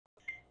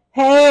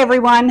Hey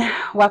everyone,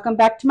 welcome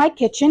back to my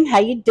kitchen. How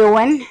you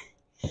doing?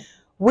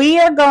 We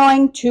are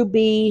going to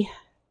be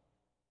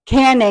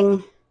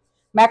canning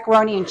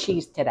macaroni and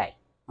cheese today,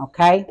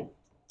 okay?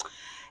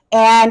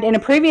 And in a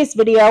previous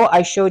video,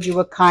 I showed you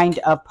what kind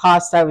of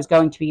pasta I was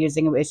going to be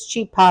using. It was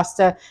cheap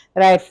pasta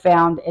that I had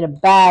found in a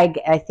bag.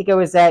 I think it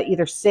was at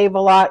either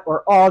Save-A-Lot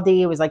or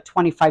Aldi. It was like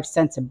 25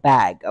 cents a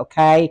bag,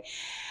 okay?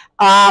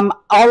 All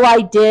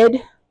I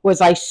did was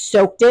I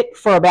soaked it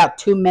for about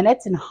 2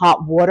 minutes in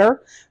hot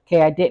water.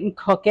 Okay, I didn't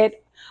cook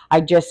it.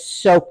 I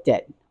just soaked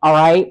it, all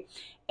right?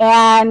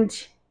 And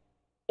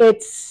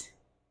it's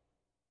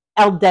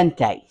al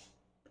dente.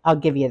 I'll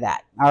give you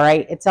that, all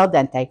right? It's al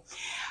dente.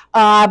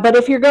 But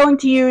if you're going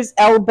to use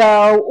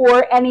elbow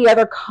or any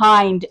other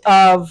kind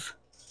of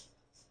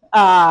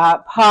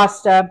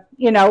pasta,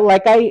 you know,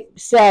 like I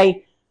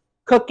say,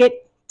 cook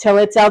it till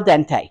it's al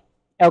dente,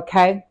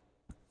 okay?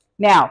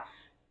 Now,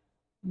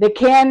 the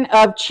can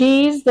of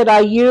cheese that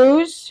I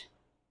use,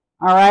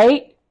 all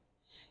right,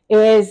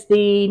 is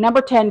the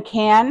number 10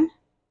 can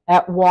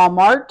at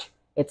Walmart.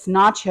 It's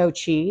nacho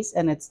cheese,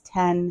 and it's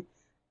 $10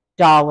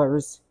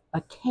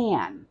 a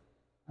can,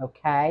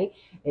 okay?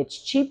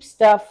 It's cheap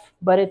stuff,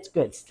 but it's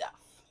good stuff.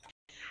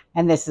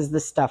 And this is the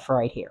stuff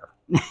right here.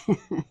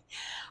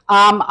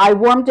 I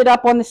warmed it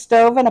up on the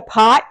stove in a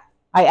pot.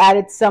 I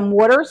added some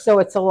water, so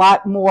it's a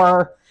lot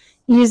more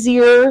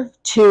easier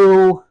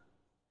to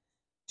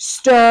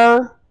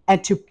stir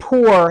and to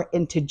pour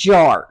into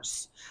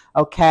jars,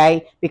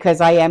 okay,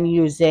 because I am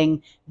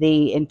using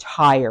the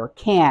entire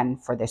can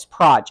for this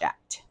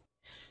project.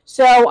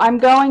 So I'm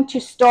going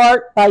to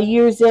start by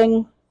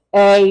using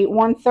a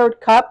 1/3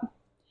 cup,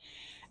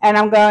 and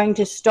I'm going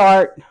to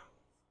start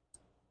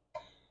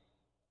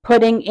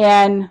putting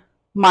in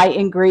my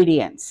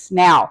ingredients.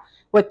 Now,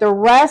 with the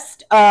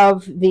rest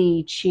of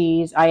the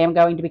cheese, I am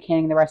going to be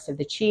canning the rest of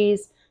the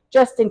cheese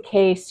just in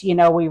case, you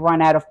know, we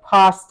run out of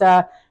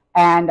pasta.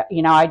 And,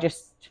 you know, I'm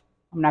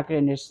not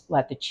going to just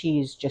let the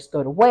cheese just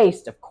go to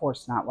waste. Of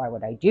course not. Why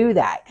would I do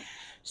that?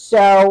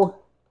 So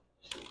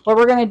what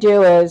we're going to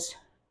do is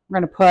we're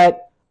going to put a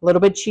little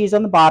bit of cheese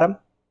on the bottom.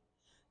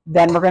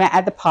 Then we're going to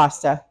add the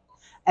pasta.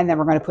 And then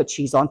we're going to put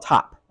cheese on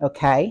top.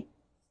 Okay?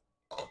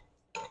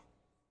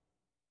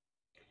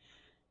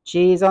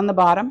 Cheese on the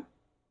bottom.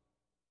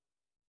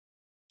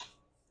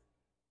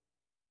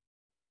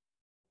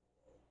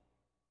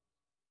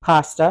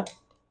 Pasta.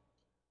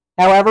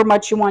 However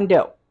much you want to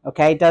do.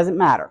 Okay, it doesn't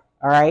matter.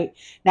 All right.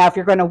 Now, if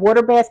you're going to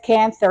water bath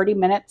can, 30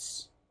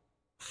 minutes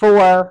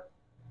for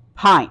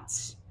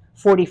pints,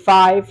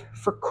 45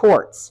 for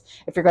quarts.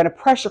 If you're going to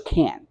pressure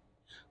can,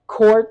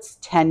 quarts,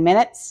 10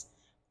 minutes,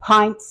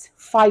 pints,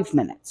 5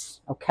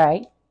 minutes.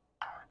 Okay.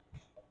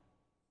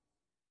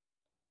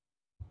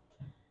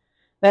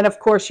 Then, of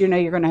course, you know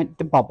you're going to hit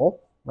the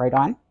bubble right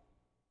on.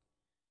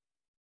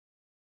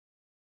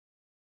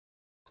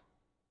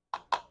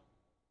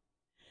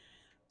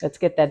 Let's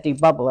get that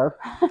debubbler.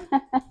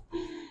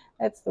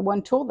 That's the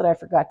one tool that I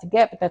forgot to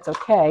get, but that's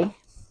okay.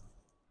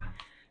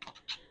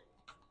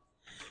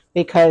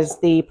 Because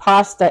the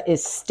pasta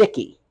is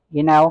sticky,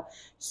 you know,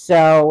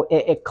 so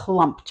it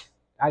clumped,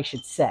 I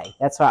should say.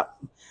 It's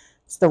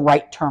the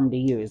right term to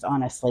use,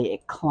 honestly.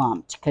 It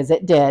clumped, because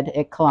it did.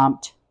 It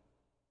clumped.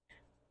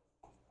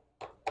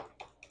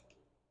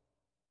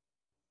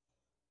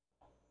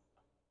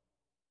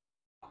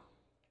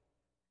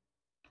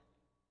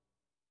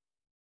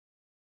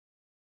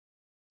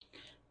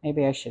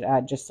 Maybe I should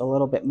add just a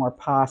little bit more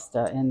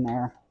pasta in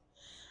there.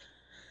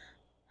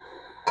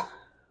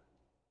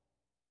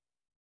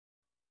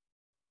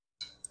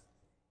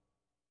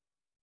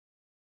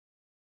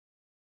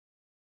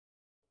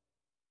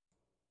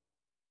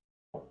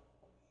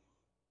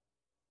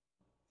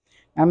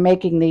 I'm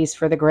making these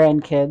for the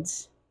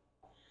grandkids,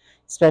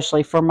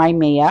 especially for my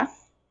Mia,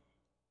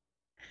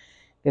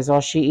 because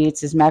all she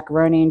eats is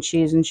macaroni and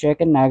cheese and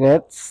chicken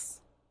nuggets.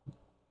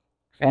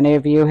 If any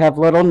of you have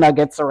little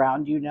nuggets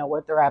around, you know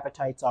what their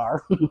appetites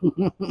are.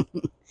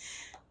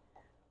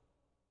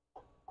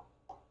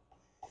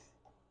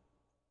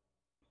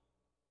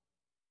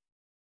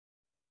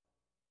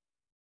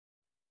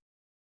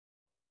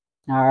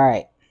 All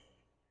right.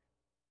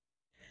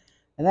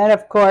 And then,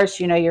 of course,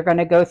 you know, you're going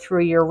to go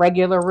through your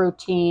regular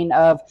routine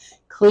of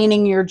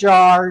cleaning your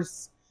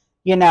jars,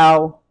 you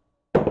know,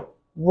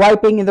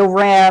 wiping the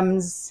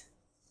rims,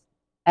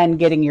 and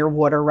getting your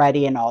water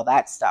ready and all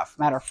that stuff.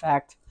 Matter of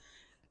fact,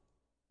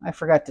 I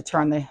forgot to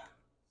turn the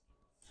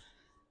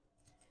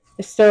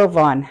stove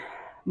on.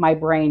 My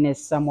brain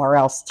is somewhere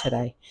else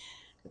today,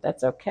 but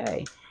that's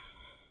okay.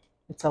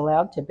 It's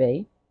allowed to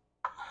be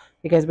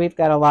because we've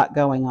got a lot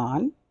going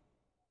on.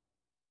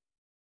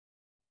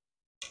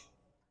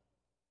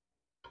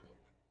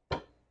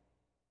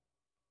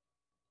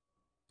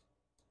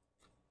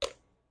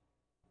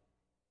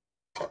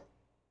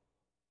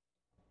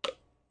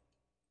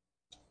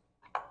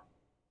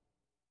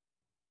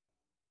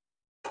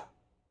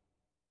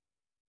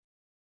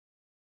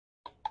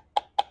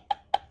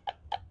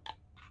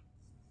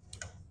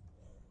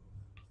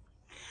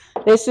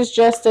 This is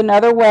just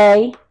another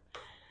way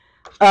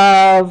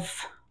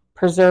of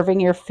preserving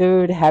your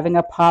food, having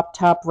a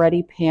pop-top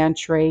ready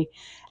pantry,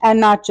 and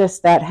not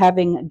just that,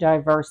 having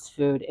diverse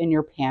food in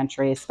your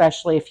pantry,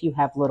 especially if you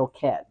have little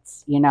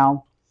kids, you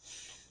know,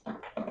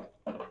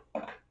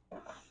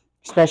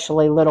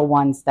 especially little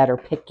ones that are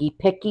picky,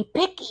 picky,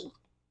 picky,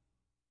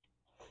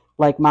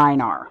 like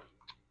mine are.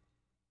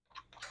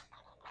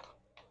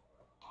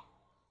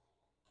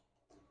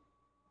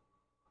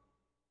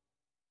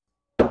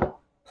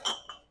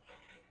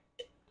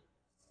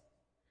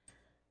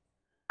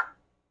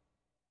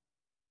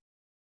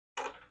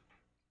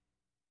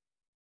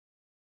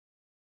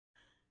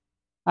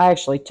 I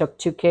actually took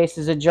 2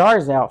 cases of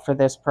jars out for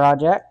this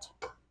project.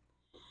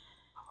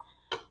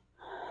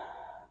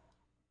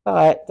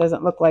 But it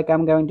doesn't look like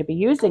I'm going to be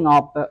using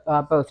all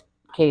both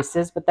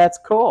cases, but that's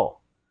cool.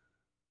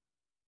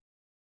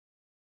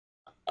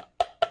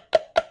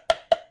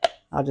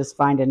 I'll just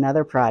find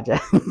another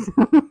project.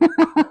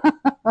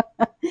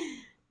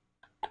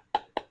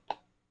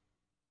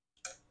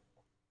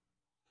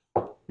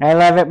 I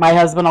love it. My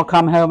husband will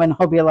come home and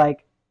he'll be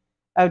like,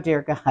 oh,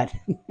 dear God,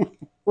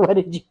 what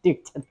did you do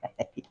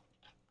today?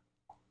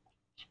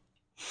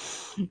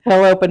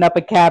 He'll open up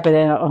a cabinet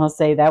and he'll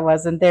say, that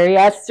wasn't there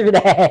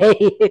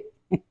yesterday.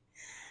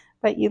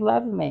 But you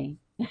love me,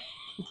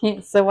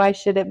 so why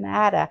should it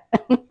matter?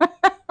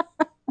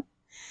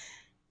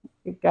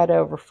 You've got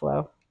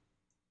overflow.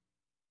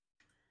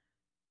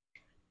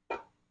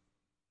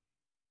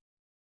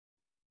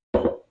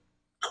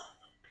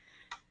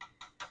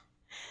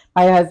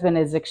 My husband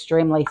is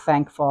extremely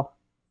thankful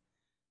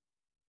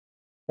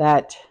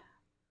that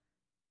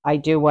I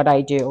do what I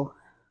do.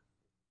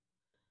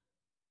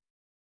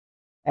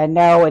 And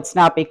no, it's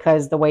not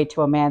because the way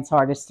to a man's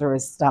heart is through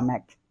his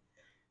stomach.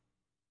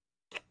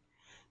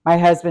 My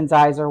husband's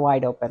eyes are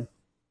wide open,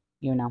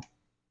 you know.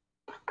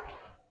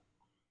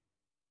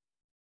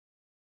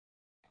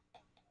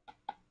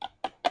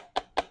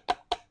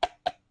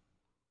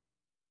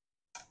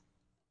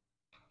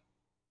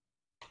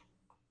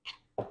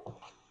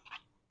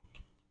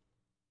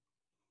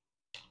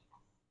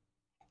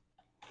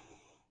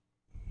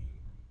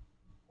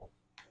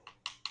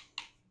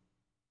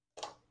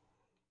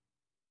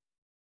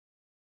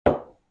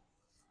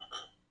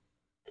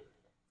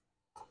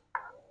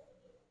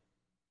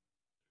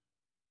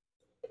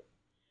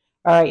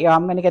 All right, y'all,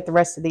 I'm going to get the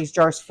rest of these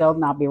jars filled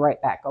and I'll be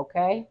right back,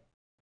 okay?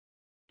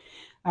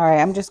 All right,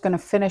 I'm just going to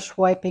finish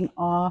wiping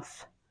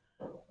off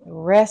the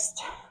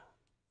rest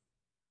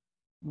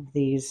of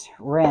these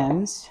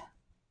rims.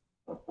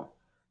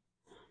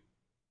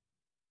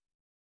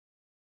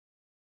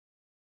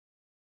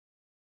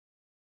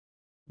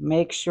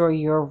 Make sure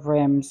your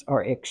rims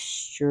are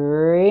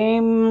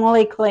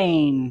extremely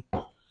clean.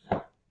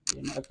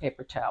 Another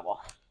paper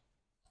towel.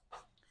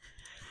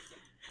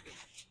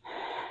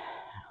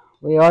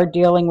 We are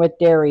dealing with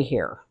dairy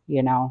here,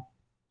 you know.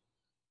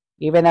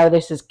 Even though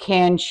this is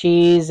canned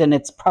cheese and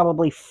it's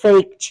probably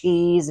fake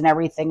cheese and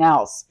everything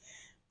else,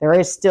 there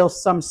is still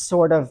some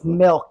sort of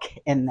milk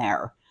in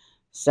there.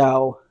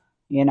 So,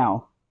 you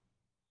know,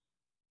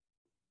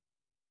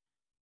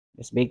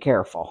 just be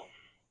careful.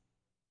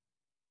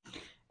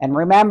 And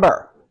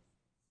remember,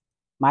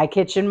 my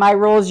kitchen, my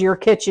rules, your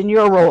kitchen,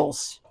 your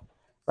rules.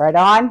 Right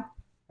on?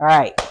 All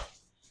right.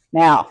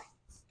 Now,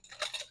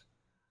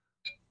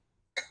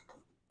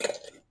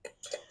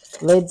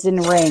 lids and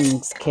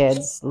rings,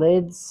 kids.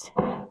 Lids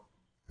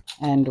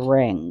and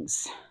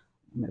rings.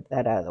 Move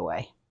that out of the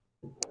way.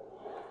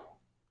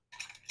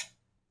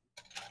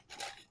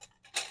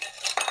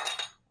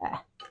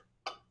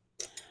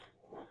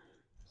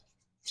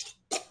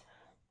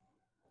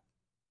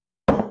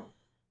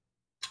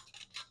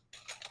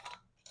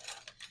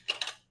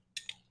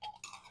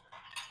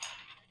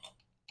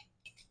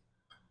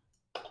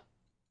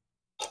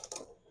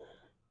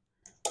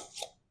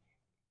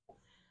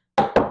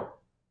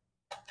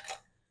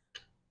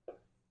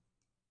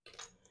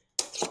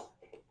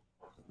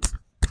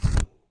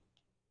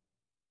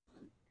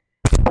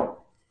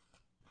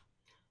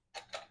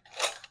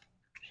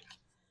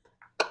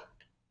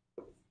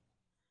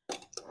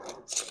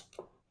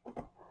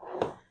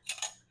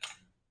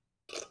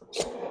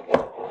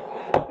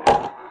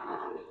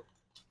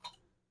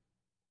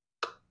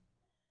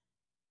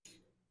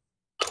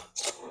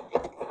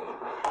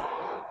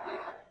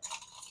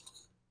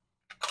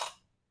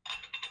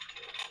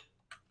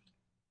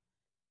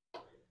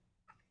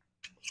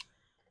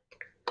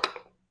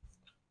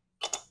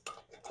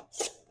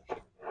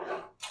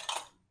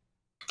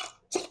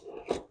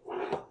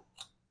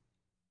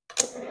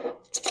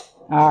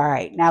 All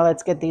right, now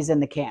let's get these in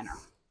the canner.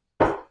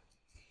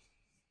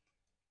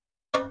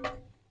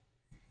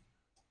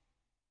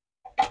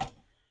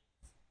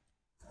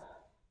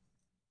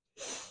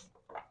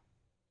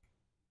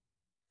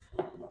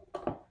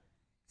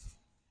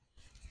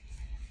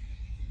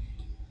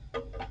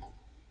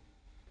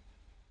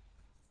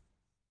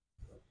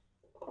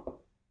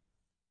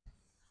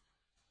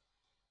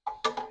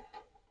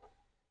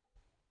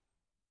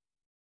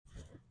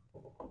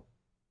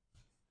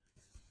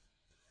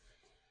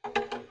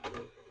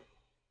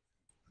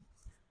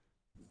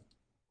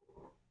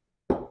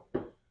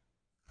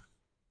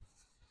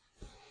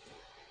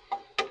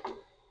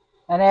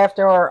 And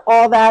after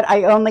all that,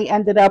 I only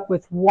ended up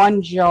with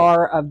 1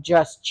 jar of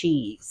just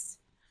cheese.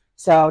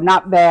 So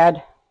not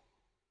bad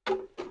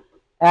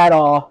at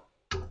all,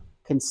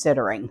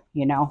 considering,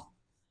 you know.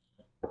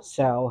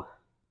 So,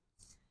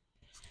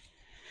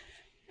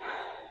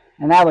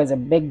 and that was a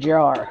big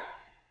jar.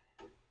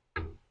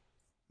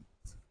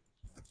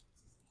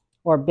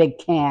 Or big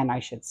can, I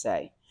should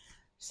say.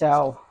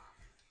 So,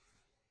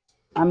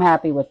 I'm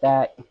happy with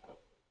that.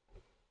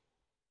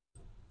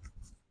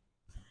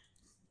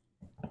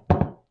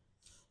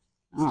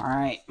 All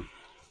right.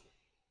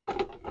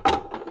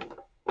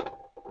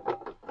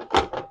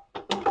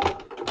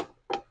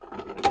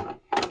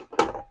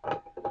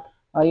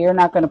 Oh, you're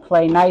not going to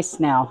play nice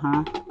now,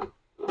 huh?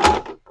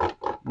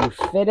 You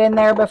fit in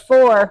there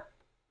before.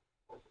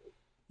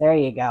 There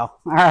you go.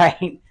 All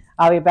right.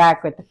 I'll be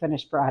back with the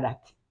finished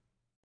product.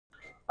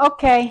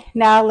 Okay,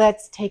 now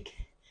let's take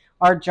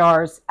our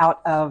jars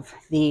out of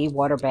the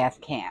water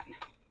bath can.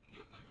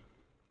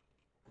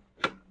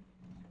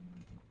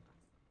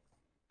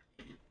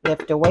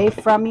 Lift away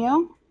from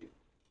you.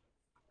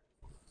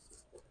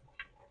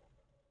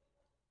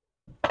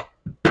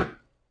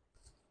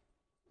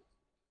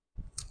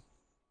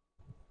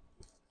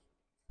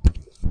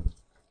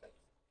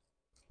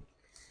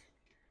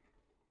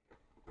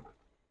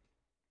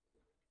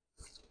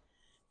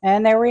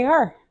 And there we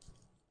are.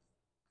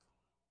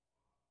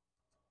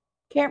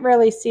 Can't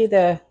really see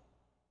the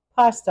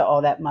pasta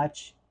all that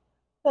much.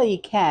 Well, you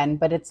can,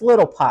 but it's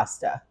little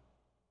pasta.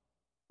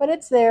 But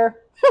it's there.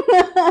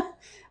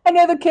 I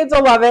know the kids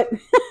will love it.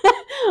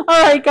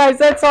 All right, guys,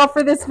 that's all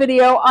for this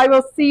video. I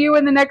will see you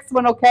in the next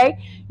one, okay?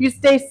 You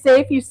stay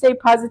safe, you stay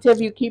positive,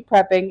 you keep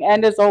prepping,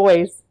 and as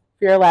always,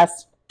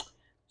 fearless.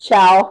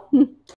 Ciao.